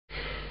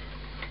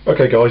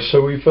Okay guys,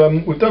 so we've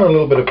done a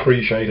little bit of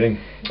pre-shading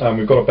and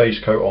we've got a base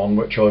coat on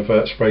which I've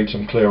sprayed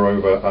some clear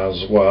over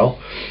as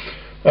well.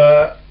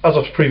 As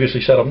I've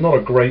previously said, I'm not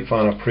a great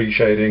fan of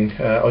pre-shading.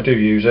 I do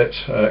use it,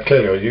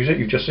 clearly I use it,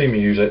 you've just seen me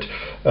use it,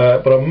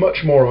 but I'm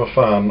much more of a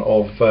fan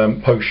of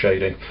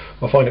post-shading.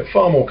 I find it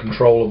far more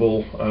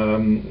controllable,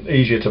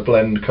 easier to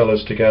blend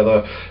colours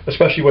together,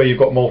 especially where you've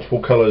got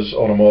multiple colours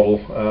on a model.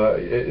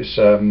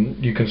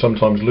 You can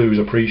sometimes lose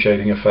a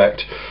pre-shading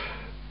effect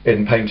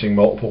in painting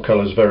multiple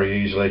colours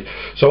very easily.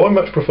 So I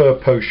much prefer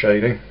post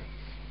shading,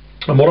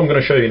 and what I'm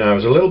going to show you now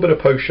is a little bit of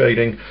post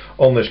shading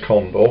on this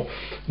Condor.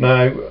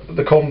 Now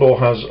the Condor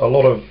has a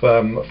lot of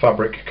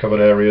fabric covered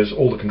areas,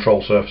 all the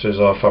control surfaces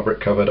are fabric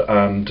covered,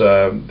 and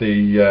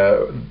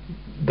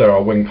there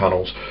are wing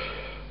panels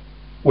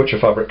which are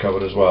fabric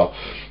covered as well.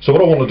 So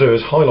what I want to do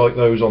is highlight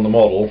those on the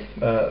model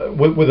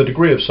with a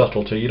degree of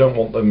subtlety. You don't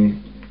want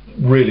them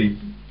really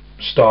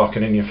stark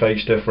and in your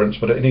face difference,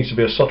 but it needs to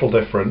be a subtle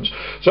difference.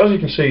 So as you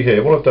can see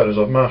here, what I've done is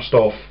I've masked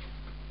off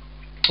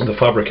the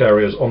fabric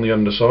areas on the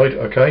underside,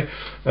 okay,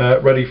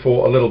 ready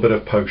for a little bit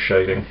of post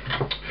shading.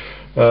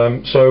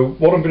 So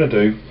what I'm going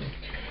to do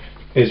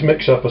is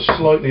mix up a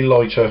slightly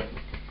lighter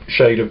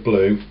shade of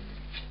blue,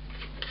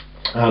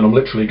 and I'm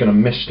literally going to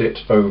mist it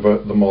over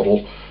the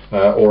model,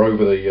 or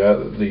over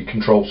the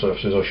control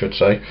surfaces I should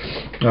say.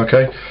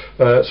 Okay,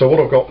 so what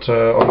I've got,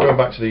 I'm going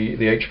back to the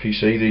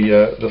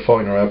HPC, the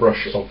finer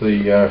airbrush of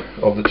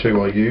the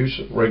two I use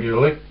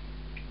regularly.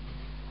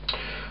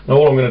 Now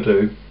all I'm going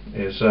to do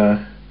is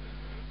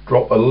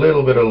drop a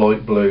little bit of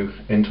light blue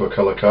into a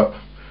colour cup,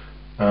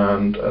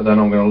 and then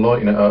I'm going to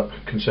lighten it up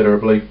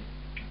considerably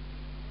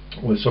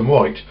with some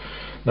white.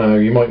 Now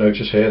you might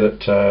notice here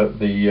that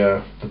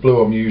the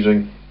blue I'm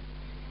using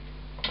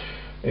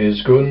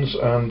is Guns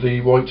and the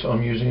white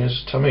I'm using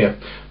is Tamiya.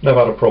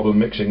 Never had a problem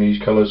mixing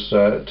these colours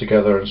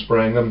together and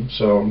spraying them,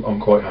 so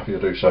I'm quite happy to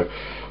do so.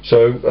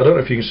 So I don't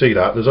know if you can see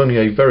that, there's only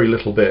a very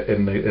little bit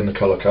in the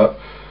colour cup.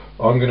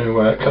 I'm going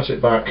to cut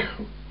it back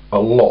a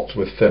lot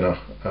with thinner.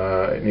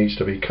 It needs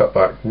to be cut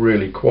back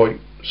really quite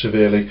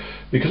severely,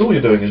 because all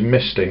you're doing is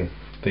misting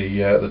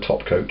the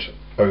top coat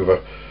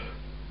over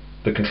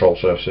the control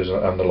surfaces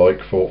and the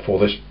like for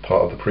this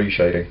part of the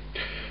pre-shading.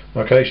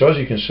 Okay, so as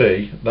you can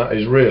see, that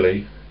is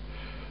really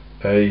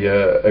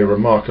a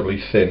remarkably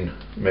thin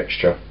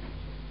mixture.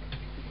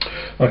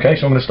 Okay,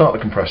 so I'm going to start the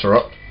compressor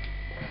up.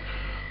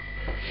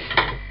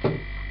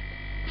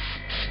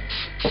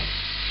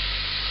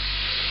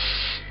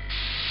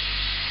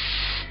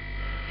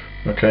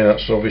 Okay,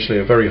 that's obviously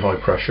a very high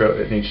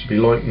pressure. It needs to be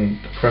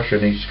lightened. The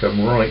pressure needs to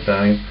come right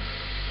down.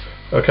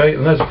 Okay,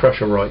 and there's the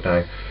pressure right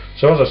down.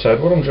 So as I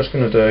said, what I'm just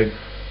going to do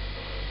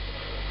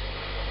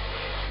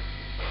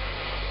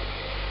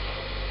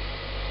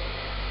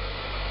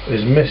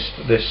is mist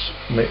this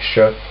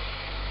mixture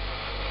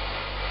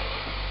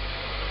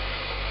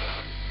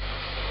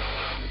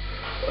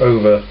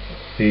over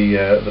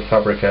the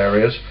fabric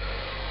areas.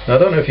 Now I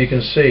don't know if you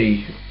can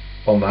see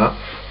on that,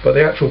 but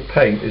the actual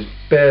paint is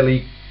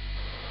barely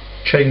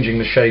changing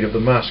the shade of the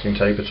masking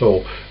tape at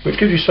all, which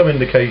gives you some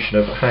indication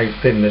of how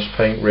thin this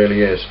paint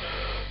really is.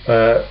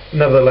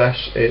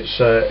 Nevertheless,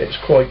 it's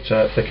quite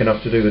thick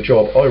enough to do the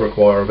job I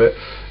require of it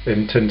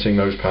in tinting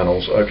those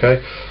panels.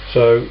 Okay,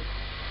 so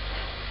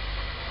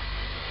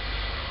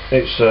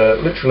it's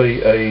literally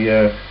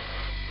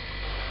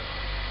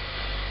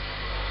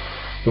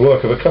the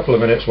work of a couple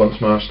of minutes once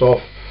masked off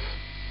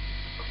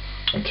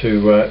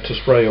to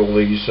spray all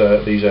these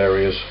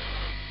areas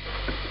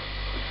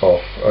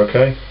off.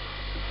 Okay.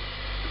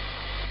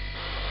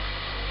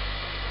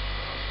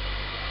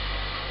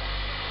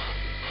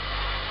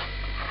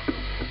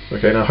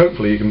 Okay, now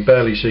hopefully you can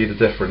barely see the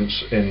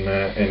difference in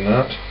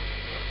that.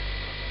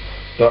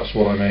 That's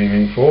what I'm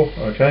aiming for.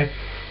 Okay,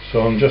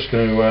 so I'm just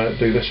going to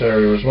do this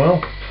area as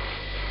well.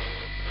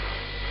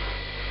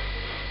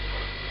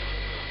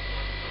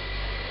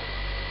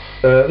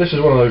 This is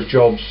one of those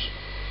jobs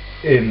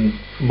in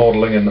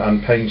modelling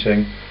and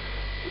painting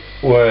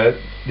where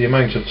the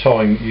amount of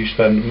time you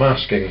spend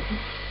masking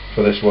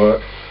for this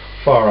work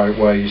far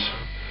outweighs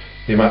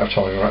the amount of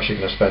time you're actually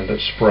going to spend at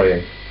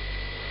spraying.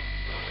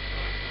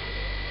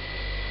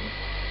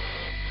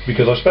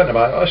 Because I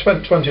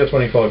spent 20 or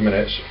 25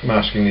 minutes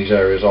masking these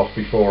areas off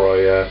before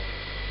I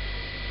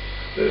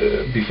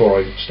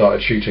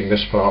started shooting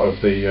this part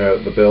of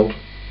the build,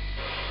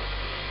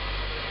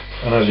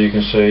 and as you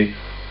can see,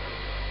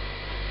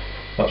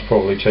 that's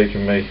probably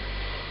taken me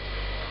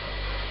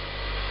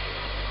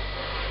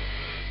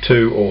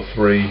 2 or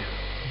 3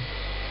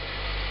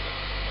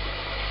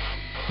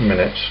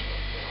 minutes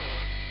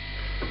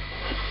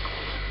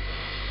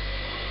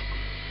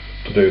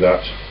to do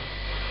that.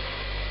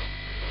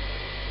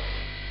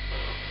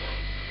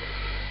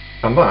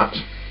 And that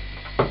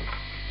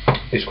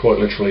is quite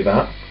literally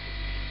that.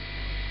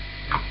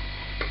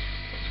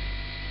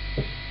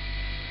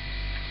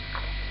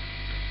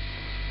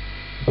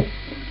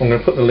 I'm going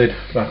to put the lid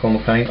back on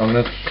the paint. I'm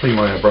going to clean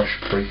my airbrush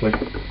briefly.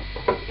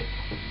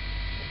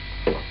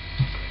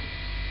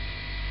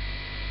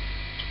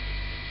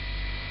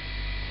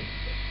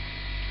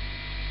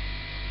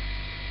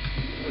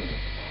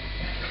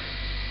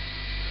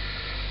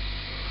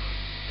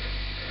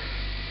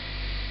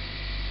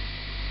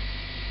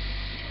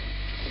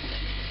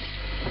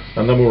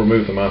 and then we'll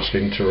remove the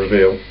masking to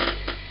reveal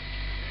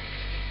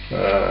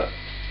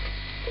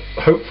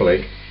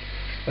hopefully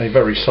a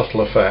very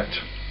subtle effect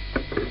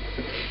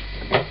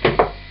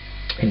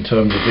in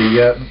terms of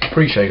the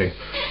pre-shading.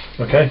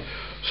 Okay,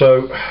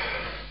 so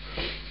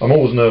I'm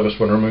always nervous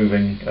when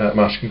removing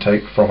masking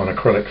tape from an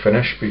acrylic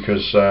finish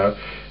because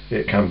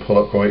it can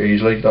pull up quite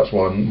easily. That's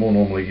why I more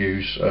normally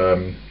use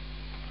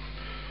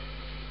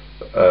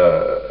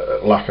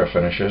lacquer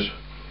finishes.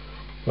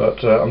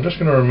 But I'm just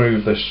going to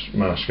remove this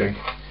masking.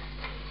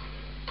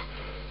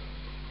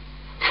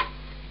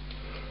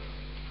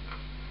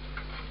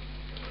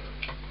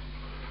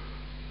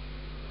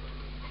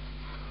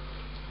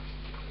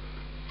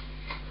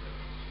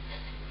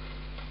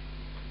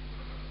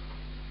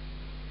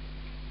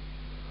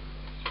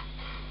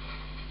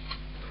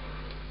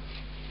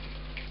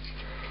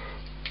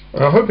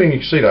 I'm hoping you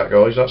can see that,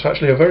 guys. That's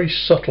actually a very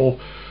subtle,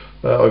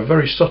 I've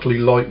very subtly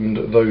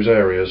lightened those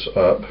areas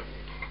up.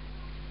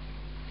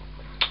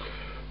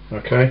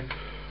 Okay,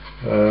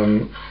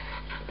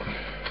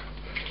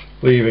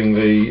 leaving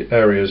the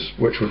areas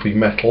which would be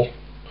metal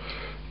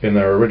in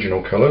their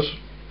original colours.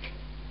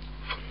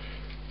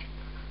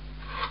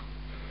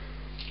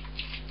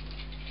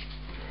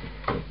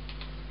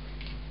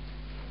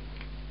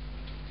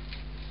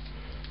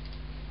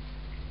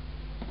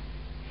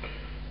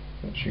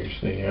 Let's use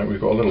the,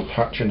 we've got a little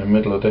patch in the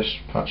middle of this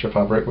patch of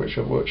fabric which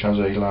has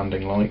a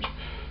landing light.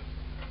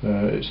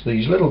 It's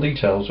these little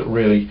details that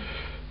really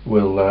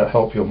will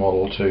help your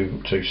model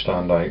to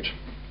stand out.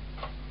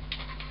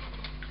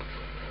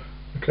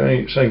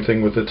 Okay, same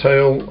thing with the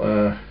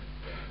tail.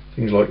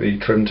 Things like the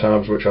trim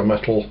tabs, which are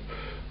metal,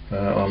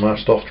 are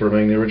masked off to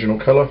remain the original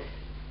colour,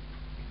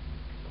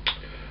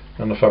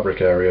 and the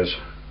fabric areas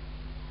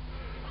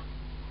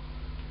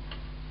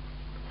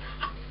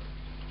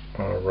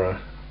are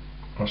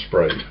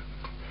sprayed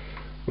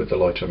with the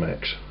lighter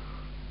mix.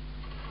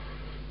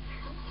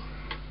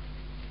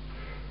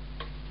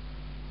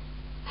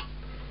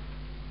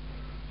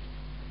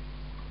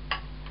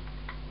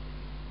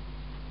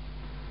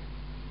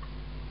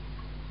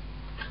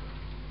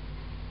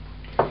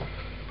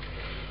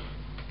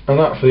 And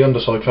that for the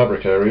underside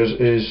fabric areas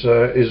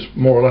is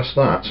more or less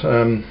that.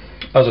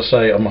 As I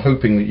say, I'm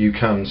hoping that you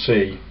can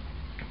see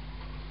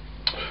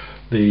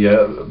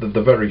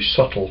the very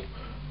subtle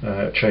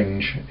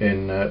change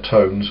in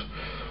tones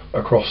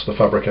across the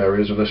fabric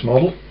areas of this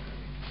model.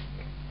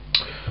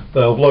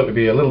 There'll likely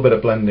be a little bit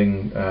of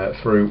blending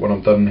through when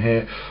I'm done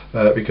here,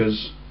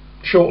 because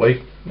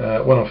shortly,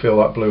 when I feel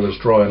that blue is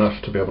dry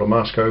enough to be able to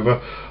mask over,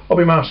 I'll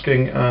be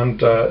masking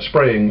and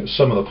spraying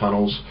some of the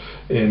panels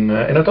in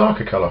a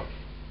darker colour.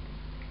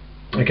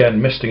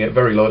 Again, misting it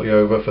very lightly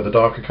over for the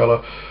darker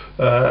colour,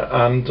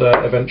 and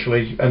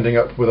eventually ending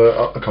up with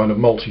a kind of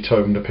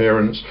multi-toned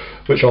appearance,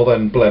 which I'll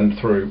then blend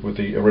through with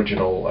the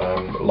original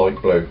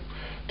light blue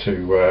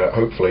to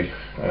hopefully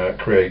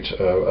create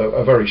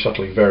a very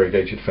subtly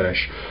variegated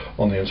finish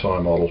on the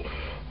entire model.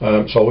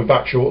 So I'll be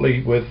back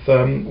shortly with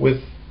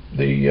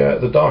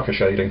the darker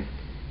shading.